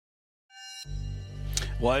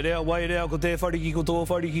Wai rea, ko te whariki, ko tō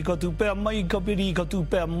whariki, ka tūpea mai, ka piri, ka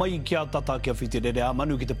tūpea mai, kia tata, kia whitere rea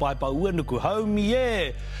manu ki te paipa uanuku. Haumi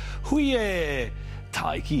e, hui e,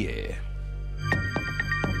 taiki e.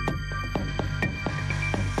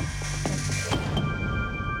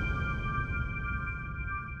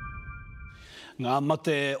 Ngā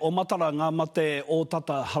mate o matara, ngā mate o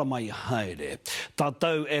tata haramai haere.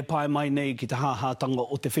 Tātou e pai mai nei ki te hāhātanga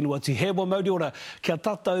o te whenua ti hewa mauri ora. Kia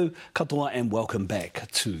tātou katoa and welcome back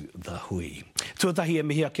to the Hui. Tuatahi e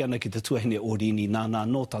mihi ake ana ki te tuahine o rini nāna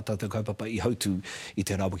no tātou te kaupapa I hautu I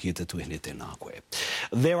te rawaki e te tuahine tēnā koe.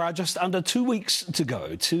 There are just under 2 weeks to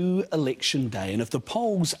go to election day, and if the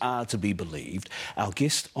polls are to be believed, our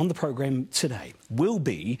guest on the program today will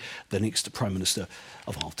be the next Prime Minister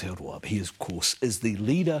of Aotearoa. He, of course, is the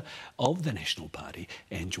leader of the National Party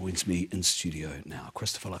and joins me in studio now.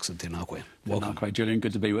 Christopher Luxon, tēnā koe. Welcome. Tēnā koe, Julian.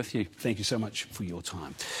 Good to be with you. Thank you so much for your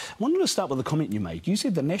time. I wanted to start with a comment you made. You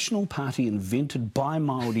said the National Party invented by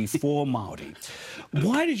Māori for Māori.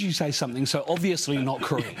 Why did you say something so obviously not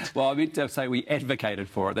correct? Well, I meant to say we advocated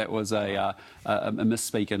for it. That was a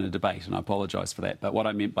misspeak in a debate, and I apologise for that. But what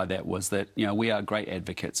I meant by that was that, you know, we are great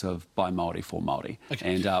advocates of by Māori for Māori.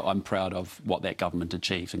 Okay. And I'm proud of what that government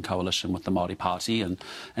achieved in coalition with the Māori Party and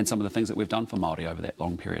some of the things that we've done for Māori over that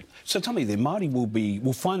long period. So tell me then, Māori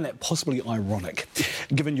will find that possibly ironic,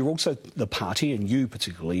 given you're also the party, and you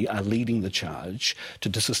particularly, are leading the charge to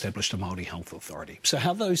disestablish the Māori Health Authority. So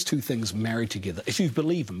how those two things marry together, if you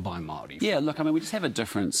believe in by Māori? Yeah, look, I mean, we just have a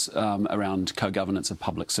difference around co-governance of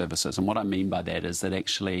public services, and what I mean by that is that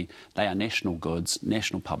actually they are national goods,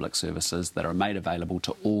 national public services that are made available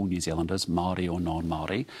to all New Zealanders, Māori or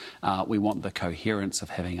non-Māori. We want the coherence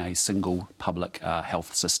of having a single public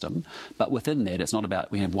health system, but within that it's not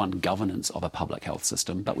about we have one governance of a public health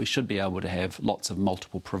system, but we should be able to have lots of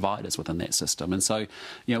multiple providers within that system. And so,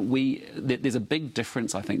 you know, there's a big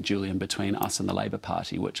difference, I think, Julian, between us and the Labour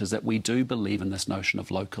Party, which is that we do believe in this notion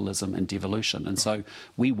of localism and devolution, and so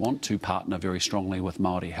we want to partner very strongly with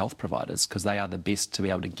Māori health providers because they are the best to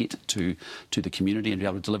be able to get to the community and be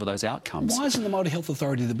able to deliver those outcomes. Why isn't the Māori Health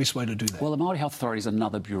Authority the best way to do that? Well, the Māori Health Authority is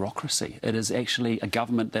another bureaucracy. It is actually a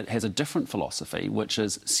government that has a different philosophy, which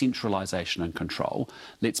is centralisation and control.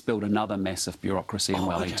 Let's build another massive bureaucracy in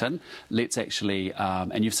Wellington. Okay. Let's actually,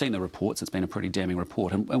 and you've seen the reports, it's been a pretty damning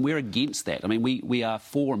report, and we're against that. I mean, we are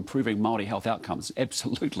for improving Māori health outcomes,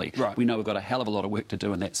 absolutely. Right. We know we've got a hell of a lot of work to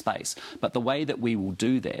do in that space. But the way that we will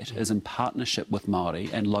do that is in partnership with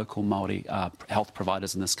Māori and local Māori health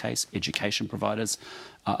providers, in this case, education providers,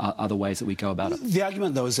 other ways that we go about it. The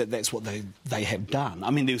argument, though, is that that's what they have done.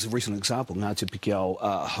 I mean, there's a recent example. Ngāti Pikiao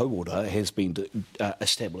Hauora has been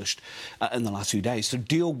established in the last few days to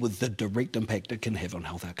deal with the direct impact it can have on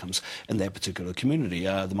health outcomes in that particular community.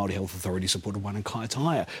 The Māori Health Authority supported one in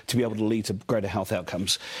Kaitaia to be able to lead to greater health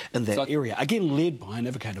outcomes in that area. Again, led by and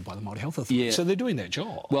advocated by the Māori Health Authority. Yeah. So they're doing that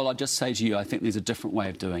job. Well, I'd just say to you, I think there's a different way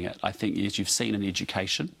of doing it. I think, as you've seen in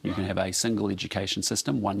education, you can have a single education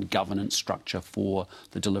system, one governance structure for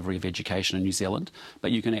the delivery of education in New Zealand,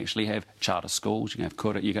 but you can actually have charter schools, you can have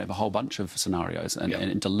kura, you can have a whole bunch of scenarios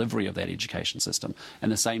and delivery of that education system.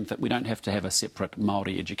 And the same that we don't have to have a separate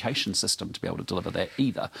Māori education system to be able to deliver that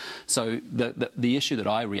either. So the issue that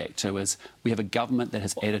I react to is we have a government that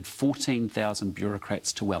has added 14,000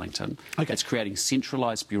 bureaucrats to Wellington. Okay. It's creating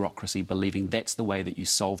centralised bureaucracy, believing that's the way that you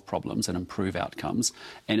solve problems and improve outcomes,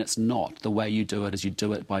 and it's not. The way you do it is you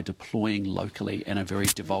do it by deploying locally in a very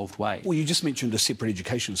devolved way. Well, you just mentioned a separate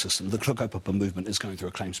education system. The kaupapa movement is going through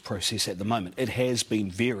a claims process at the moment. It has been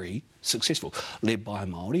very successful, led by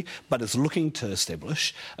Māori, but is looking to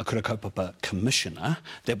establish a kaupapa commissioner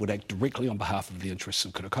that would act directly on behalf of the interests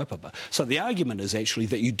of kaupapa. So the argument is actually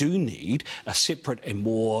that you do need a separate and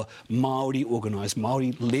more Māori-organised,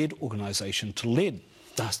 Māori-led organisation to lead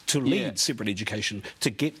separate education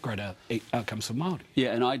to get greater outcomes for Māori.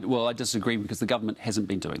 Yeah, and I disagree because the government hasn't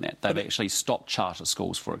been doing that. They've actually stopped charter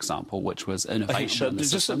schools, for example, which was innovation in the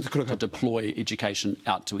system to deploy education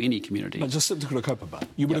out to any community. But just to kaupapa,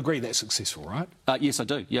 you would agree that's successful, right? Yes, I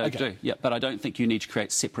do. Yeah, okay. I do. Yeah, but I don't think you need to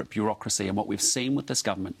create separate bureaucracy. And what we've seen with this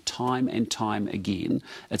government time and time again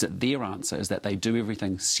is that their answer is that they do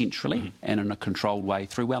everything centrally and in a controlled way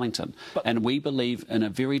through Wellington. And we believe in a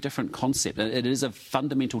very different concept. It is a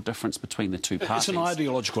fundamental difference between the two parties. It's an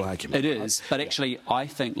ideological argument. It is, but actually I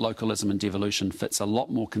think localism and devolution fits a lot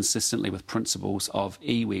more consistently with principles of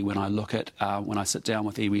iwi when I look at, when I sit down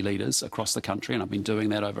with iwi leaders across the country, and I've been doing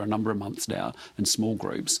that over a number of months now in small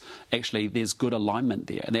groups. Actually, there's good alignment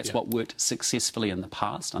there, and that's what worked successfully in the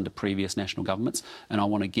past under previous national governments, and I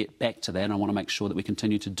want to get back to that, and I want to make sure that we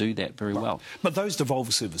continue to do that very well. But those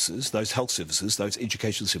devolved services, those health services, those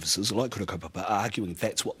education services, like Kura Kaupapa, are arguing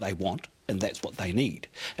that's what they want and that's what they need.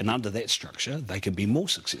 And under that structure, they can be more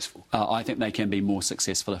successful. I think they can be more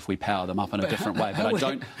successful if we power them up in a different way.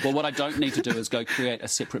 But what I don't need to do is go create a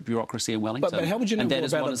separate bureaucracy in Wellington. But how would you know more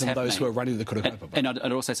about it than those who are running the Kura Kaupapa? And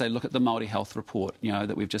I'd also say, look at the Māori Health Report,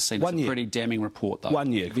 that we've just seen. It's a pretty damning report, though.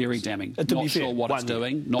 1 year. Very damning. Not sure what it's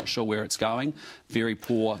doing, not sure where it's going. Very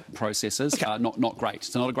poor processes. Not great.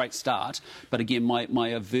 It's not a great start. But again, my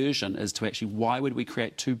aversion is to actually, why would we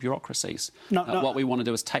create two bureaucracies? What we want to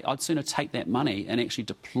do is I'd sooner take that money and actually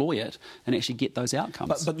deploy it and actually get those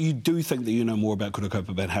outcomes. But you do think that you know more about Kura Kaupapa,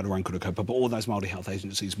 about how to run Kura Kaupapa, all those Māori health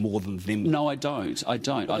agencies more than them? No, I don't.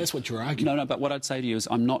 But that's what you're arguing. No, but what I'd say to you is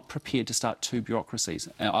I'm not prepared to start two bureaucracies.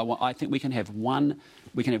 I think we can have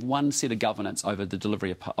one set of governance over the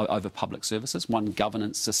delivery over public services, one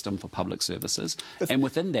governance system for public services, and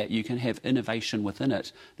within that you can have innovation within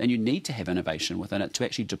it, and you need to have innovation within it to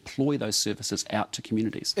actually deploy those services out to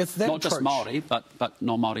communities. Not just Māori, but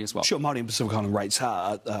non-Māori as well. Sure, Māori and Pacific Island rates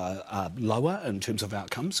are lower in terms of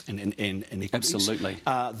outcomes and equities. Absolutely.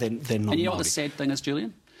 Than non-Māori. And you know what the sad thing is,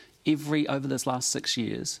 Julian? Over this last 6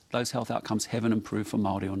 years, those health outcomes haven't improved for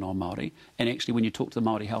Māori or non-Māori. And actually, when you talk to the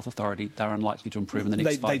Māori Health Authority, they're unlikely to improve in the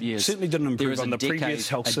next 5 years. They certainly didn't improve on the previous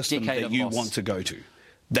health system that you want to go to.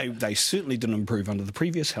 They certainly didn't improve under the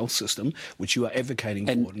previous health system, which you are advocating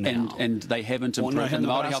for now. And they haven't improved. And the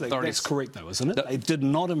Māori Health Authority. That's correct, though, isn't it? They did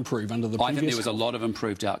not improve under the previous. I think there was a lot of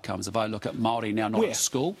improved outcomes. If I look at Māori now not at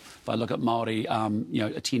school, if I look at Māori,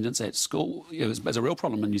 attendance at school, there's a real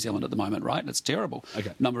problem in New Zealand at the moment, right? It's terrible.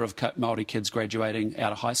 Okay. Number of Māori kids graduating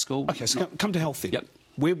out of high school. Okay, so come to health then. Yep.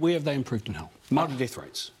 Where have they improved in health? Māori death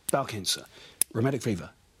rates, bowel cancer, rheumatic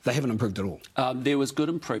fever. They haven't improved at all. There was good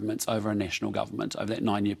improvements over a national government over that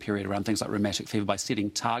 9-year period around things like rheumatic fever by setting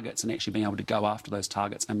targets and actually being able to go after those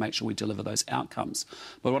targets and make sure we deliver those outcomes.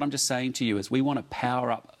 But what I'm just saying to you is we want to power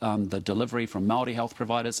up the delivery from Māori health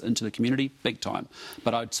providers into the community big time.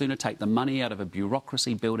 But I'd sooner take the money out of a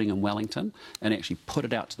bureaucracy building in Wellington and actually put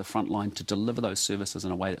it out to the front line to deliver those services in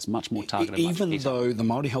a way that's much more targeted. Even though the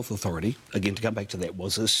Māori Health Authority, again to come back to that,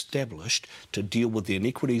 was established to deal with the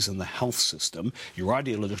inequities in the health system, your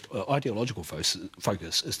ideological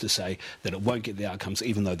focus is to say that it won't get the outcomes,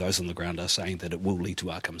 even though those on the ground are saying that it will lead to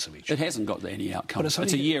outcomes eventually. It hasn't got any outcomes. But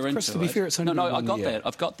it's a year into it. To be fair, it's only I've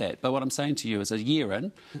got that. But what I'm saying to you is a year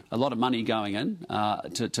in, a lot of money going in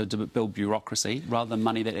to build bureaucracy rather than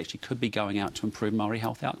money that actually could be going out to improve Māori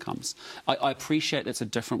health outcomes. I appreciate it's a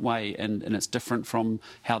different way and it's different from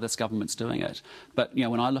how this government's doing it. But,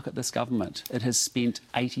 when I look at this government, it has spent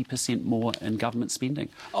 80% more in government spending.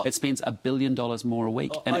 It spends $1 billion more a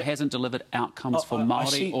week and it hasn't delivered outcomes for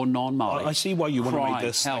Māori or non-Māori. I see why you want to make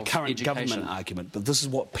this health, current education. Government argument, but this is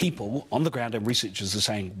what people on the ground and researchers are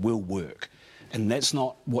saying will work. And that's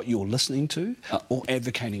not what you're listening to or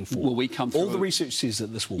advocating for. Well, we come through all the research says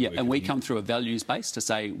that this will work. Yeah, and we come through a values base to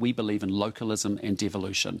say we believe in localism and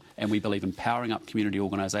devolution, and we believe in powering up community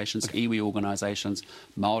organisations, iwi organisations,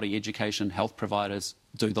 Māori education, health providers,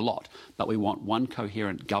 do the lot. But we want one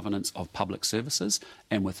coherent governance of public services,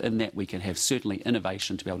 and within that we can have certainly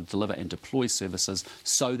innovation to be able to deliver and deploy services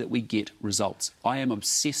so that we get results. I am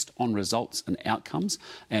obsessed on results and outcomes,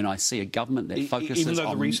 and I see a government that focuses on... Even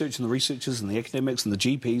though the research and the researchers and the academics and the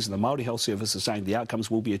GPs and the Māori Health Service are saying the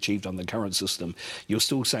outcomes will be achieved on the current system, you're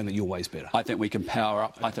still saying that your way's better. I think we can power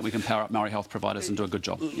up. Māori health providers and do a good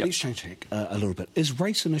job. Yep. Let's change tack a little bit. Is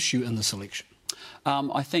race an issue in this election?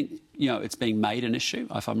 I think, it's being made an issue,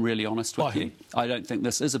 if I'm really honest with you. I don't think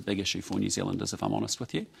this is a big issue for New Zealanders, if I'm honest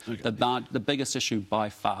with you. Okay. The biggest issue by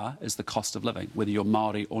far is the cost of living, whether you're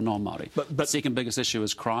Māori or non-Māori. But the second biggest issue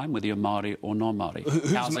is crime, whether you're Māori or non-Māori.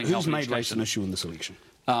 Who's made race an issue in this election?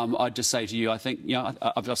 I'd just say to you, I think,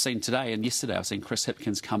 I've seen today and yesterday, I've seen Chris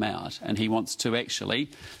Hipkins come out and he wants to actually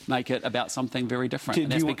make it about something very different.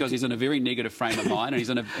 And that's because he's in a very negative frame of mind and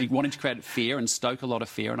he's wanting to create fear and stoke a lot of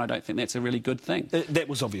fear, and I don't think that's a really good thing. That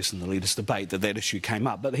was obvious in the leaders' debate that issue came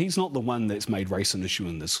up, but he's not the one that's made race an issue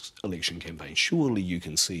in this election campaign. Surely you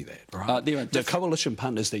can see that, right? There are the coalition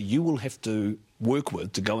partners that you will have to work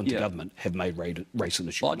with to go into government have made race an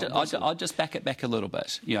issue. I'll just back it back a little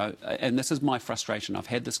bit, and this is my frustration. I've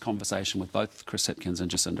had this conversation with both Chris Hipkins and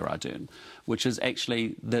Jacinda Ardern, which is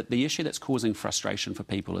actually the issue that's causing frustration for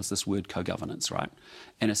people is this word co-governance, right?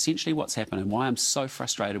 And essentially what's happened and why I'm so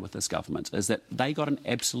frustrated with this government is that they got an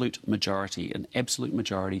absolute majority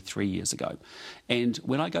 3 years ago. And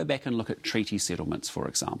when I go back and look at treaty settlements, for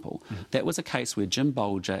example, that was a case where Jim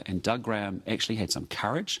Bolger and Doug Graham actually had some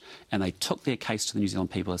courage and they took their case to the New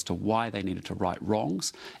Zealand people as to why they needed to right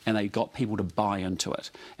wrongs, and they got people to buy into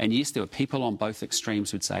it. And yes, there were people on both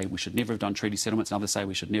extremes who'd say we should never have done treaty settlements, and others say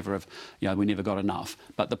we should never have, we never got enough.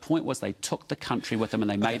 But the point was they took the country with them and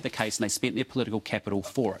they made the case and they spent their political capital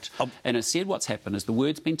for it. And instead what's happened is the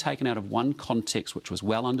word's been taken out of one context which was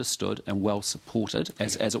well understood and well supported,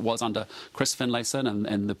 as it was under Chris Finlayson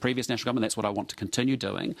and the previous national government. That's what I want to continue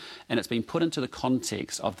doing. And it's been put into the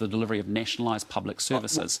context of the delivery of nationalised public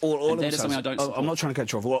services. And that is something I don't support. I'm not trying to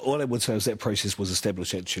cut you off. All I would say is that process was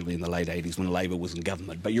established actually in the late 80s when Labor was in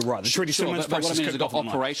government. But you're right. The treaty settlements but what I process mean is it got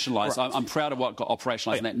operationalised. Right. I'm proud of what got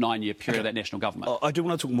operationalised in that 9-year period of that national government. I do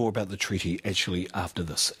want to talk more about the treaty actually after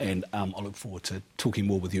this, and I look forward to talking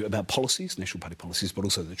more with you about policies, National Party policies, but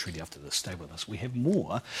also the treaty after this. Stay with us. We have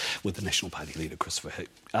more with the National Party leader, Christopher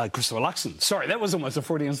Luxon. Sorry, that was almost a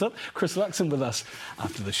Freudian slip. Chris Luxon with us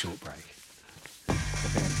after the short break.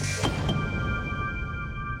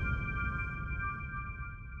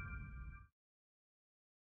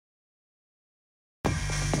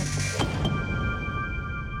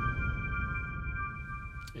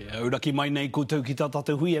 Auraki mai nei koutou ki tā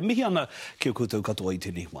tātou hui. E mihi ana ki o koutou katoa I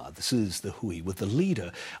tēnei wā. This is the hui with the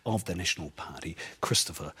leader of the National Party,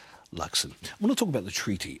 Christopher Luxon. I want to talk about the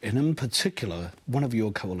treaty, and in particular, one of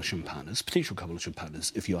your coalition partners, potential coalition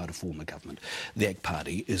partners, if you are to form a government, the ACT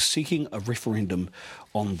Party, is seeking a referendum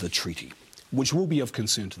on the treaty, which will be of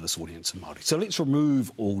concern to this audience in Māori. So let's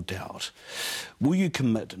remove all doubt. Will you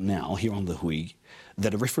commit now, here on the hui,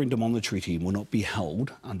 that a referendum on the treaty will not be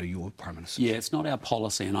held under your Prime Minister? Yeah, it's not our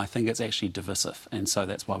policy, and I think it's actually divisive, and so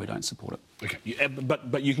that's why we don't support it. Okay,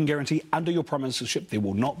 but you can guarantee under your Prime Ministership there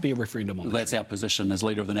will not be a referendum on the treaty? That's our position as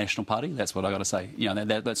leader of the National Party. That's what I got to say.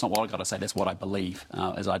 That's not what I got to say. That's what I believe.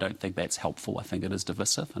 As I don't think that's helpful. I think it is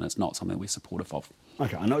divisive, and it's not something we're supportive of.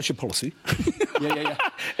 Okay, I know it's your policy. Yeah.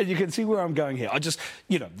 And you can see where I'm going here. I just,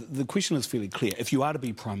 the question is fairly clear. If you are to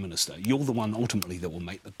be Prime Minister, you're the one ultimately that will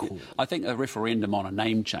make the call. I think a referendum on a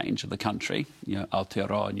name change of the country,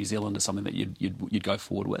 Aotearoa New Zealand, is something that you'd go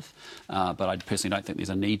forward with. But I personally don't think there's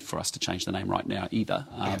a need for us to change the name right now either.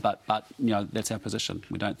 But that's our position.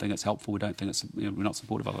 We don't think it's helpful. We don't think it's we're not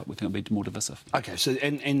supportive of it. We think it'll be more divisive. Okay. So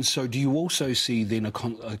so do you also see then a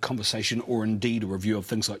conversation or indeed a review of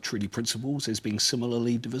things like treaty principles as being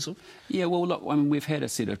similarly divisive? Yeah. Well, look, I mean, we've had a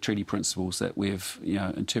set of treaty principles that we've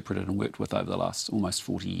interpreted and worked with over the last almost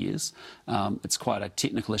 40 years. It's quite a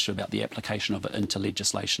technical issue about the application of it into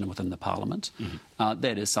legislation within the Parliament.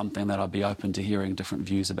 That is something that I'd be open to hearing different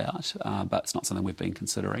views about, but it's not something we've been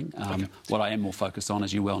considering. What I am more focused on,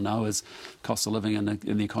 as you well know, is cost of living in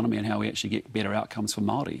the economy and how we actually get better outcomes for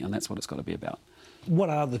Māori, and that's what it's got to be about. What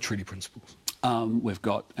are the treaty principles? We've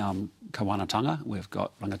got kawanatanga, we've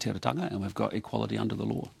got rangatiratanga, and we've got equality under the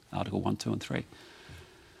law, Article 1, 2 and 3.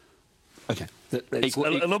 Okay. Well,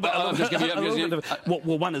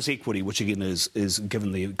 one is equity, which again is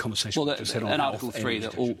given the conversation we just had on Article 3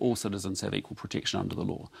 that all citizens have equal protection under the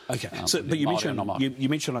law. Okay, but you mentioned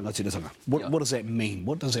rangatiratanga. What does that mean?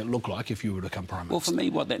 What does that look like if you were to become Prime Minister? Well, for me,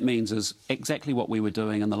 what that means is exactly what we were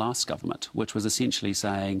doing in the last government, which was essentially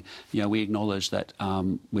saying, we acknowledge that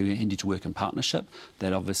we need to work in partnership,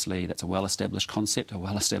 that obviously that's a well-established concept, a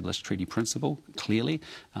well-established treaty principle, clearly.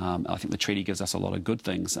 I think the treaty gives us a lot of good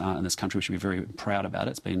things in this country. We should be very proud about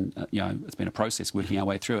it. It's been, it's been a process working our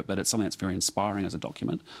way through it, but it's something that's very inspiring as a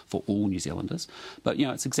document for all New Zealanders. But,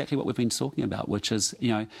 it's exactly what we've been talking about, which is,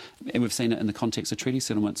 and we've seen it in the context of treaty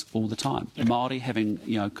settlements all the time. Okay. Māori having,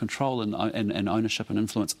 control and ownership and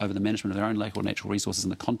influence over the management of their own local or natural resources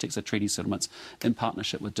in the context of treaty settlements in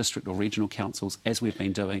partnership with district or regional councils, as we've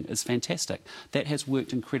been doing, is fantastic. That has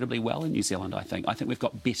worked incredibly well in New Zealand, I think. I think we've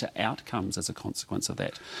got better outcomes as a consequence of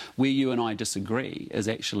that. Where you and I disagree is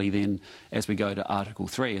actually then, as we go to Article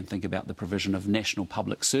 3 and think about the provision of national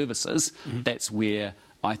public services, that's where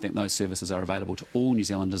I think those services are available to all New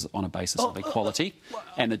Zealanders on a basis of equality,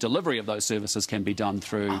 and the delivery of those services can be done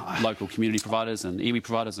through local community providers and iwi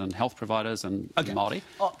providers and health providers and Māori,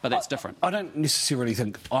 but that's different. I don't necessarily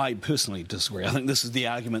think, I personally disagree. I think this is the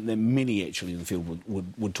argument that many actually in the field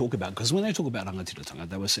would talk about, because when they talk about rangatiratanga,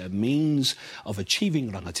 they would say a means of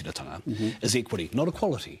achieving rangatiratanga is equity, not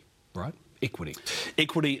equality, right? equity.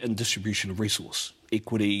 Equity in distribution of resource,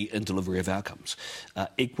 equity in delivery of outcomes,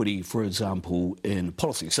 equity, for example, in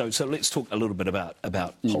policy. So let's talk a little bit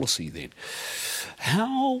about policy then.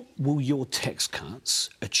 How will your tax cuts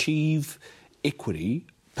achieve equity,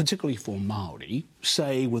 particularly for Māori,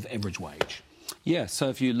 say with average wage? Yeah, so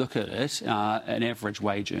if you look at it, an average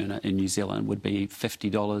wage earner in New Zealand would be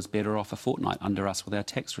 $50 better off a fortnight under us with our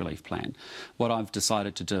tax relief plan. What I've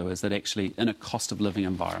decided to do is that actually in a cost of living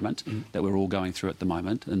environment that we're all going through at the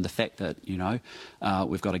moment, and the fact that, you know,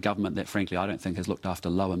 we've got a government that frankly I don't think has looked after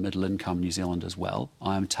lower middle income New Zealand as well,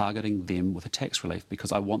 I am targeting them with a tax relief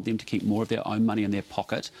because I want them to keep more of their own money in their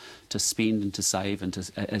pocket to spend and to save and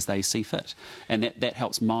as they see fit. And that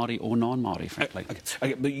helps Māori or non-Māori, frankly.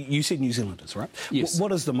 Okay, but you said New Zealanders, right? Yes.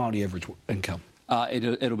 What is the Māori average income?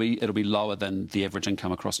 It'll be lower than the average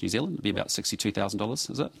income across New Zealand. It'll be about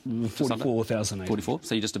 $62,000, is it? 44,000. 44.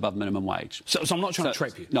 So you're just above minimum wage. So I'm not trying to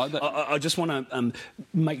trap you. No, but I just want to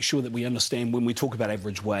make sure that we understand when we talk about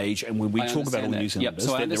average wage and when we talk about all New Zealanders,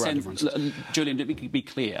 so I there are understand, differences. Julian, to be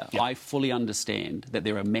clear, I fully understand that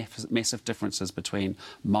there are massive differences between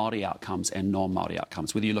Māori outcomes and non-Māori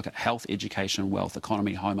outcomes. Whether you look at health, education, wealth,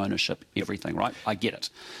 economy, home ownership, everything, right? I get it.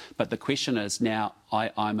 But the question is now,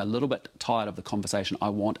 I'm a little bit tired of the conversation. I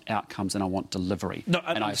want outcomes and I want delivery.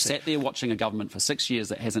 And I've sat there watching a government for 6 years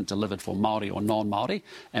that hasn't delivered for Māori or non-Māori,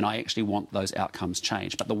 and I actually want those outcomes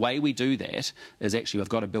changed. But the way we do that is actually we've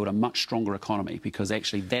got to build a much stronger economy because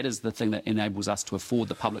actually that is the thing that enables us to afford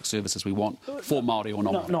the public services we want for Māori or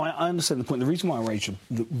non-Māori. No, I understand the point. The reason why I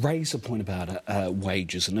raised the point about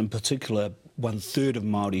wages, and in particular 1/3 of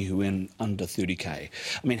Māori who earn under 30k.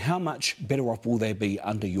 I mean, how much better off will they be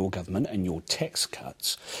under your government and your tax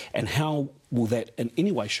cuts? And how will that in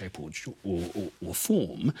any way, shape or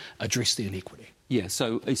form address the inequity? Yeah,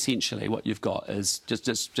 so essentially what you've got is,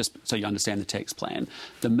 just so you understand the tax plan,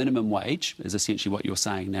 the minimum wage is essentially what you're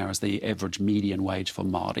saying now is the average median wage for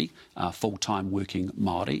Māori, full-time working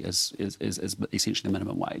Māori is essentially the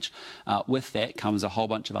minimum wage. With that comes a whole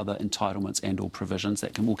bunch of other entitlements and or provisions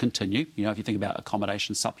that will continue. You know, if you think about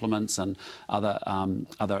accommodation supplements and other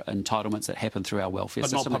entitlements that happen through our welfare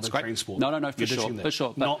system. But not public transport. No, for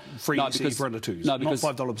sure. Not free for under twos. No, because,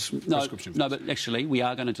 not $5 prescription. No, but actually we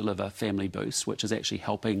are going to deliver Family Boost, which is actually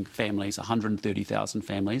helping families, 130,000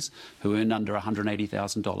 families who earn under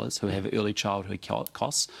 $180,000, who have early childhood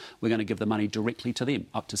costs. We're going to give the money directly to them,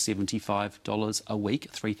 up to $75 a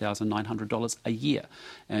week, $3,900 a year.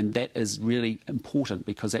 And that is really important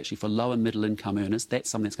because actually for lower middle income earners, that's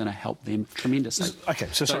something that's going to help them tremendously. Okay,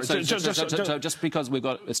 so just because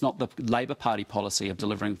it's not the Labour Party policy of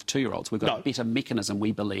delivering for 2-year-olds, we've got a better mechanism,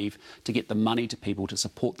 we believe, to get the money to people to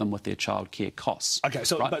support them with their childcare costs. Okay,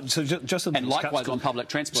 so, right? but, so just and likewise on public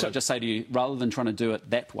transport, I'll just say to you, rather than trying to do it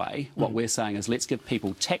that way, what we're saying is let's give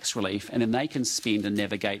people tax relief and then they can spend and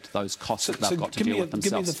navigate those costs that they've got to deal with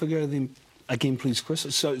themselves. Give me the figure then. Again, please, Chris.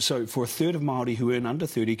 So for 1/3 of Māori who earn under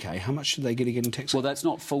 30k, how much should they get again in tax? Well, that's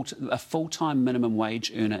not a full-time minimum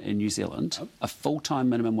wage earner in New Zealand. Oh. A full-time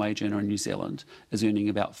minimum wage earner in New Zealand is earning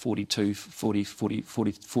about I think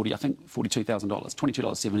 $42,000,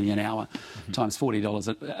 $22.70 an hour, times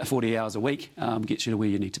 $40 hours a week gets you to where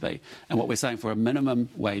you need to be. And what we're saying for a minimum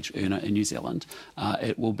wage earner in New Zealand,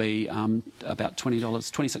 it will be about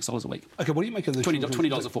 $26 a week. Okay, what do you make of the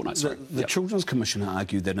 $20 a fortnight? Sorry. The Children's Commission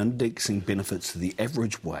argued that indexing benefits to the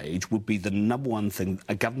average wage would be the number one thing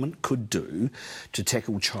a government could do to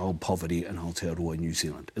tackle child poverty in Aotearoa, New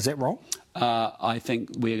Zealand. Is that wrong? I think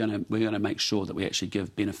we're going to make sure that we actually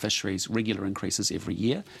give beneficiaries regular increases every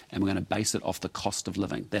year, and we're going to base it off the cost of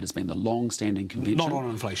living. That has been the long-standing convention. Not on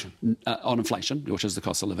inflation. On inflation, which is the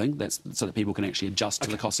cost of living. That's so that people can actually adjust to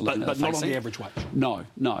the cost of living. But not on the average wage. No,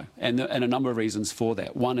 and a number of reasons for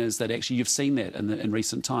that. One is that actually you've seen that in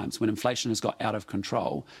recent times when inflation has got out of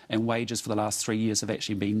control and wages for the last 3 years have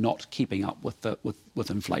actually been not keeping up with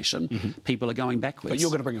inflation. People are going backwards. But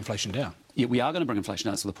you're going to bring inflation down. Yeah, we are going to bring inflation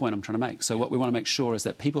down. That's the point I'm trying to make. So what we want to make sure is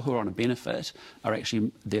that people who are on a benefit are actually,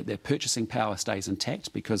 their purchasing power stays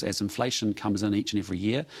intact because as inflation comes in each and every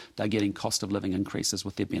year, they're getting cost of living increases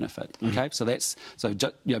with their benefit. Okay, so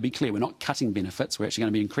be clear, we're not cutting benefits. We're actually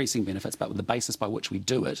going to be increasing benefits, but the basis by which we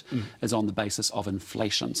do it is on the basis of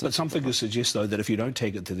inflation. So but some figures suggest, though, that if you don't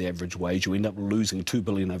take it to the average wage, you end up losing $2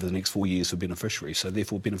 billion over the next 4 years for beneficiaries. So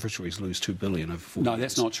therefore, beneficiaries lose $2 billion over 4 years. No,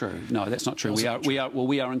 that's not true. No, that's not true.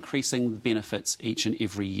 We are increasing different benefits each and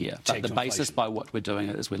every year. But the basis by what we're doing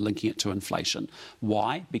is we're linking it to inflation.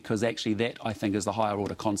 Why? Because actually that, I think, is the higher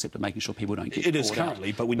order concept of making sure people don't get It is currently,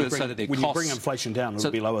 out. but when you bring inflation down,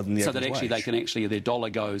 it'll be lower than the average So that actually wage. they can their dollar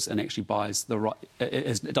goes and actually buys the right,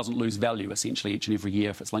 it doesn't lose value essentially each and every year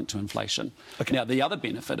if it's linked to inflation. Okay. Now, the other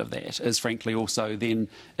benefit of that is, frankly, also then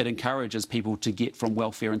it encourages people to get from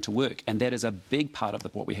welfare into work, and that is a big part of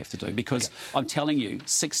what we have to do, because I'm telling you,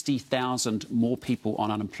 60,000 more people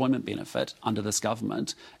on unemployment benefit under this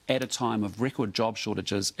government at a time of record job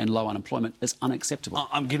shortages and low unemployment is unacceptable.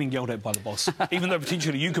 I'm getting yelled at by the boss. Even though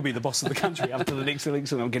potentially you could be the boss of the country after the next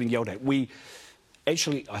election, I'm getting yelled at.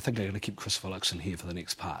 Actually, I think I'm going to keep Christopher Luxon here for the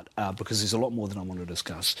next part because there's a lot more than I want to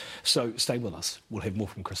discuss. So stay with us. We'll have more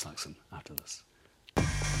from Chris Luxon after this.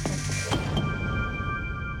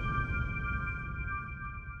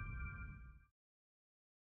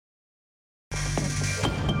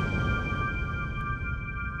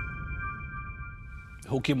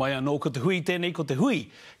 Hoki mai anō ko te hui, tēnei ko te hui.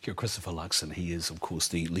 Kia Christopher Luxon. He is, of course,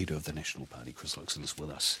 the leader of the National Party. Chris Luxon is with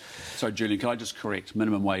us. Sorry, Julian, can I just correct?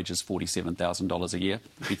 Minimum wage is $47,000 a year.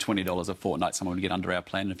 It'd be $20 a fortnight. Someone would get under our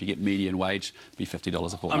plan. And if you get median wage, it'd be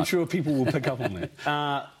 $50 a fortnight. I'm sure people will pick up on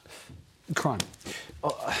that. Crime.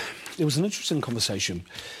 There was an interesting conversation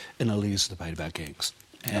in a leaders' debate about gangs.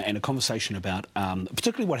 And a conversation about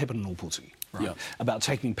particularly what happened in Ōpōtiki, right? About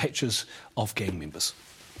taking pictures of gang members.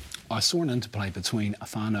 I saw an interplay between a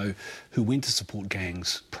whānau who went to support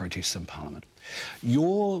gangs protests in Parliament.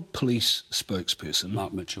 Your police spokesperson,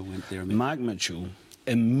 Mark Mitchell, went there. Mark Mitchell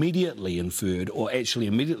immediately inferred, or actually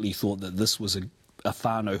immediately thought, that this was a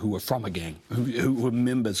whānau who were from a gang, who were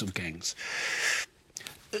members of gangs.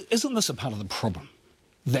 Isn't this a part of the problem?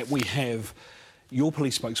 That we have your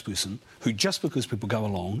police spokesperson who, just because people go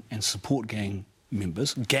along and support gang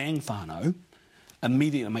members, gang whānau,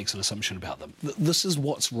 immediately makes an assumption about them. This is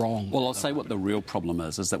what's wrong. Well, I'll say what the real problem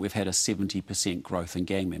is that we've had a 70% growth in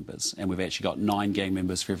gang members, and we've actually got 9 gang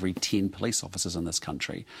members for every 10 police officers in this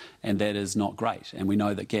country, and that is not great. And we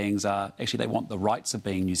know that gangs are, actually, they want the rights of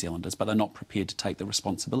being New Zealanders, but they're not prepared to take the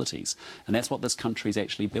responsibilities. And that's what this country is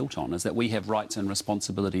actually built on, is that we have rights and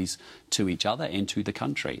responsibilities to each other and to the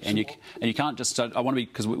country. And you can't just, I want to be,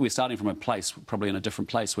 because we're starting from a place, probably in a different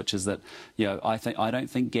place, which is that, you know, I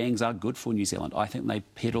don't think gangs are good for New Zealand. I think they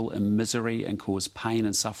peddle in misery and cause pain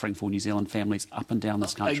and suffering for New Zealand families up and down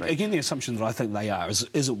this country. Again, the assumption that I think they are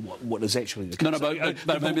isn't what is actually the case. No,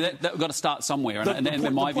 but maybe we've got to start somewhere.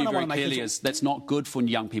 And my view very clearly is that's not good for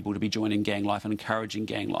young people to be joining gang life and encouraging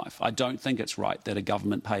gang life. I don't think it's right that a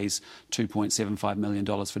government pays $2.75 million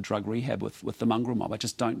for drug rehab with the mongrel mob. I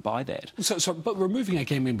just don't buy that. But removing a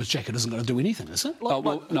gang member's jacket isn't going to do anything, is it?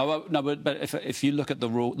 But if you look at the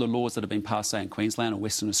laws that have been passed, say, in Queensland or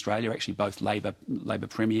Western Australia, actually both Labor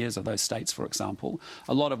premiers of those states, for example,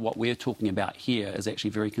 a lot of what we're talking about here is actually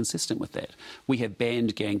very consistent with that. We have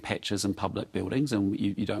banned gang patches in public buildings, and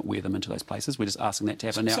you don't wear them into those places. We're just asking that to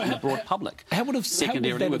happen now in the broad public.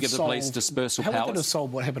 Secondarily, we'll give the police dispersal powers. How would that have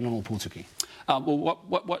solved what happened in Ōpōtiki?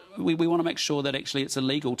 We want to make sure that actually it's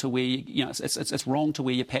illegal to wear, it's wrong to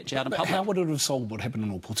wear your patch out in public. How would it have solved what happened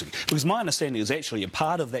in Ōpōtiki? Because my understanding is actually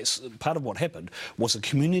part of what happened was a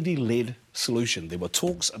community-led solution. There were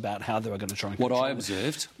talks about how they were going to try and control. What I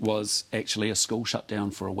observed was actually a school shut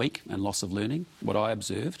down for a week and loss of learning. What I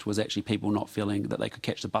observed was actually people not feeling that they could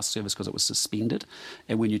catch the bus service because it was suspended.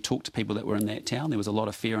 And when you talk to people that were in that town, there was a lot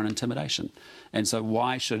of fear and intimidation. And so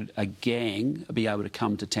why should a gang be able to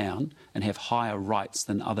come to town and have higher rights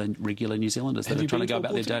than other regular New Zealanders that are trying to go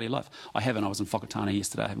about their daily life? I haven't. I was in Whakatane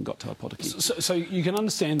yesterday. I haven't got to Ōpōtiki. So you can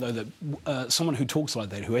understand, though, that someone who talks like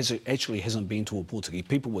that, who actually hasn't been to Ōpōtiki,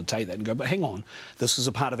 people would take that and go, but hang on, this is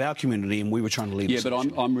a part of our community and we were trying to lead a solution.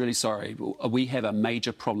 Yeah, but I'm really sorry. We have a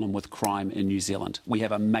major problem with crime in New Zealand. We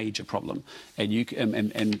have a major problem.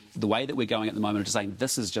 And the way that we're going at the moment is saying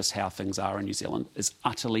this is just how things are in New Zealand is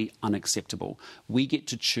utterly unacceptable. We get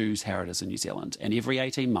to choose how it is in New Zealand. And every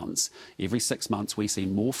 18 months, every 6 months, we see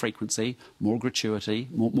more frequency, more gratuity,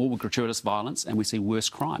 more gratuitous violence, and we see worse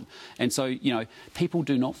crime. And so, people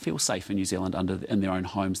do not feel safe in New Zealand in their own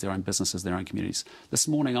homes, their own businesses, their own communities. This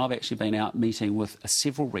morning, I've actually been out meeting with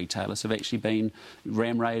several retailers who have actually been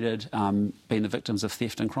ram-raided, been the victims of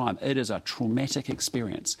theft and crime. It is a traumatic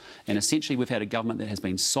experience. And essentially, we've had a government that has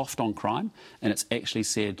been soft on crime, and it's actually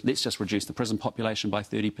said, let's just reduce the prison population by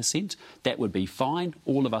 30%. That would be fine.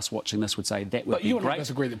 All of us watching this would say that would be great. But you and I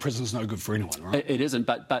disagree that prison's no good for anyone, right? It isn't,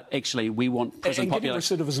 but actually we want prison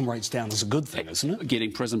population... getting recidivism rates down is a good thing, isn't it?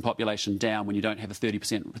 Getting prison population down when you don't have a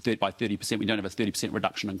 30%, by 30%, we don't have a 30%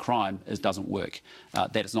 reduction in crime, doesn't work.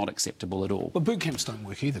 That is not acceptable at all. But boot camps don't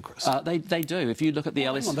work either, Chris. They They do. If you look at the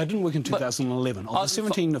Hang on, they didn't work in 2011. Of the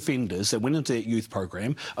 17 offenders that went into that youth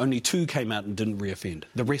program, only 2 came out and didn't reoffend.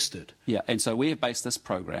 The rest did. Yeah, and so we have based this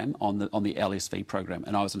program on the LSV program.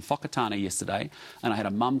 And I was in Whakatane yesterday, and I had a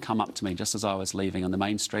mum come up to me just as I was leaving on the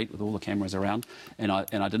main street with all the cameras around, and I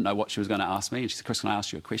didn't know what she was going to ask me. And she said, "Chris, can I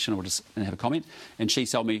ask you a question or just have a comment?" And she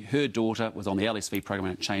told me her daughter was on the LSV program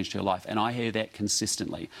and it changed her life. And I hear that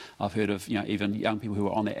consistently. I've heard of even young people who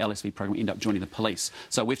are on the LSV program end up joining the police.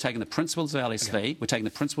 So we've taken the principles of LSV, we're taking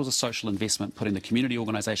the principles of social investment, putting the community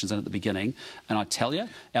organisations in at the beginning, and I tell you,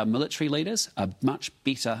 our military leaders are much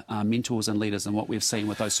better mentors and leaders than what we've seen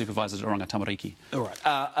with those supervisors at Oranga Tamariki. All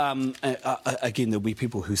right. Again, there'll be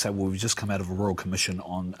people who say, well, we've just come out of a Royal Commission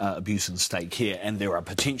on abuse and state care, and there are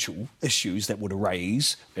potential issues that would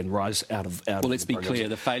rise out of well, let's be clear,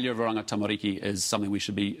 the failure of Oranga Tamariki is something we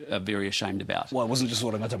should be very ashamed about. Well, it wasn't just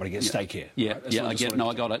Oranga Tamariki, it's state care. Yeah, right?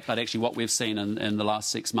 I got it. But actually what we've seen in the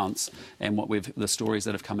last 6 months and the stories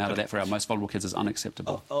that have come out of that for our most vulnerable kids is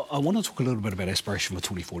unacceptable. I want to talk a little bit about aspiration for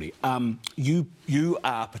 2040. You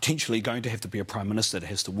are potentially going to have to be a Prime Minister that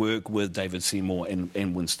has to work with David Seymour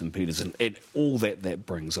and Winston Peters and all that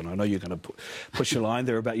brings. And I know you're going to push your line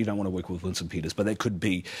there about you don't want to work with Winston Peters, but that could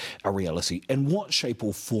be a reality. In what shape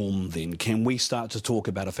or form, then, can we start to talk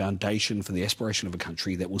about a foundation for the aspiration of a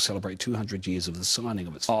country that will celebrate 200 years of the signing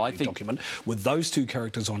of its document with those 2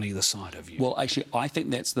 characters on either side of you? Well, actually, I think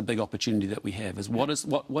that's the big opportunity that we have, is what is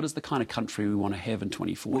the kind of country we want to have in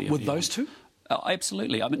 2040? With those 2?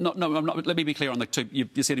 Absolutely. I mean, let me be clear on the 2.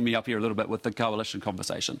 You're setting me up here a little bit with the coalition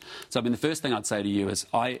conversation. So, I mean, the first thing I'd say to you is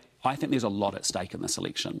I think there's a lot at stake in this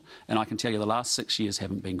election. And I can tell you the last 6 years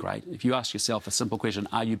haven't been great. If you ask yourself a simple question,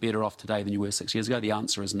 are you better off today than you were 6 years ago? The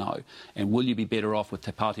answer is no. And will you be better off with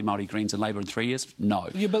Te Pāti Māori, Greens and Labour in 3 years? No.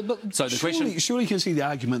 Yeah, but so the surely you can see the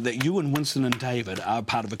argument that you and Winston and David are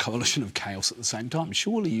part of a coalition of chaos at the same time.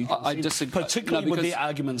 Surely you can I disagree. Particularly with their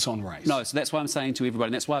arguments on race. No, so that's why I'm saying to everybody,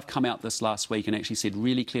 and that's why I've come out this last week and actually said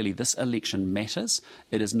really clearly this election matters.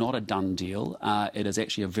 It is not a done deal. It is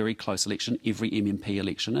actually a very close election. Every MMP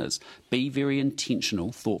election is. Be very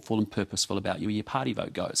intentional, thoughtful and purposeful about where your party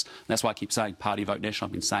vote goes. And that's why I keep saying party vote national.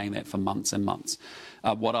 I've been saying that for months and months.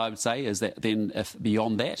 What I would say is that then, if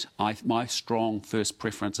beyond that, my strong first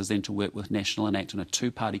preference is then to work with National and ACT in a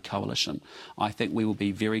 2-party coalition. I think we will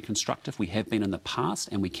be very constructive. We have been in the past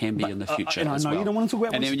and we can be in the future as well. You don't want to talk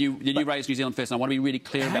about... And then you raise New Zealand First, and I want to be really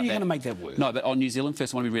clear about that. How are you going to make that work? No, but on New Zealand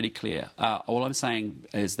First, I want to be really clear. All I'm saying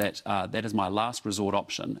is that that is my last resort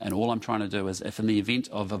option, and all I'm trying to do is, if in the event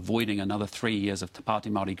of avoiding another 3 years of Te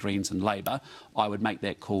Pāti Māori, Greens and Labour, I would make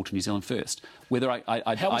that call to New Zealand First. Whether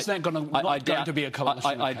how is that going to be a coalition?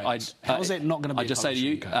 How is that not going to be? I just say to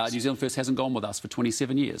you, New Zealand First hasn't gone with us for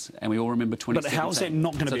 27 years, and we all remember 2017. But how is that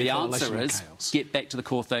not going to be a coalition? So the answer is get back to the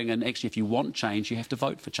core thing, and actually, if you want change, you have to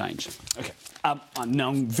vote for change. Okay. Now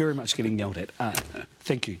I'm very much getting yelled at.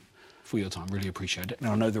 Thank you for your time. Really appreciate it.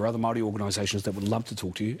 Now, I know there are other Māori organisations that would love to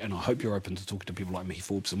talk to you, and I hope you're open to talking to people like Mihi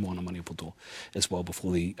Forbes and Moana Maniapoto as well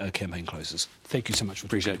before the campaign closes. Thank you so much for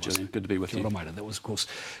Appreciate it, Julian. Good to be with you. That was, of course,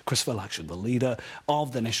 Christopher Luxon, the leader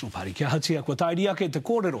of the National Party. Kia hatia kua tairiake te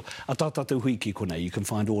kōrero a tātou hui ki konei. You can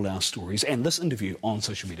find all our stories and this interview on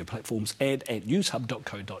social media platforms and at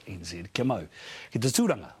newshub.co.nz. Kia mau. Ki te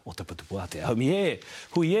tūranga o te putupu Atea. Haumi e,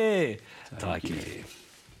 hui e, taiki.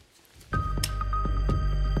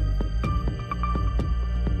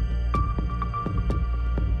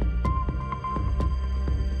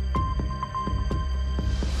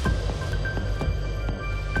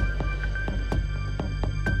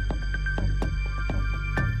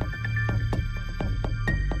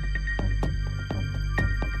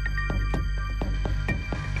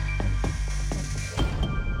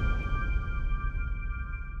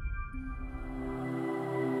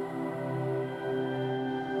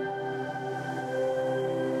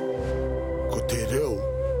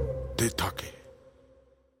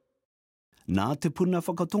 Nā te puna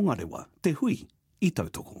whakatongarewa, te hui i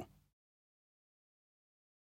tautoko.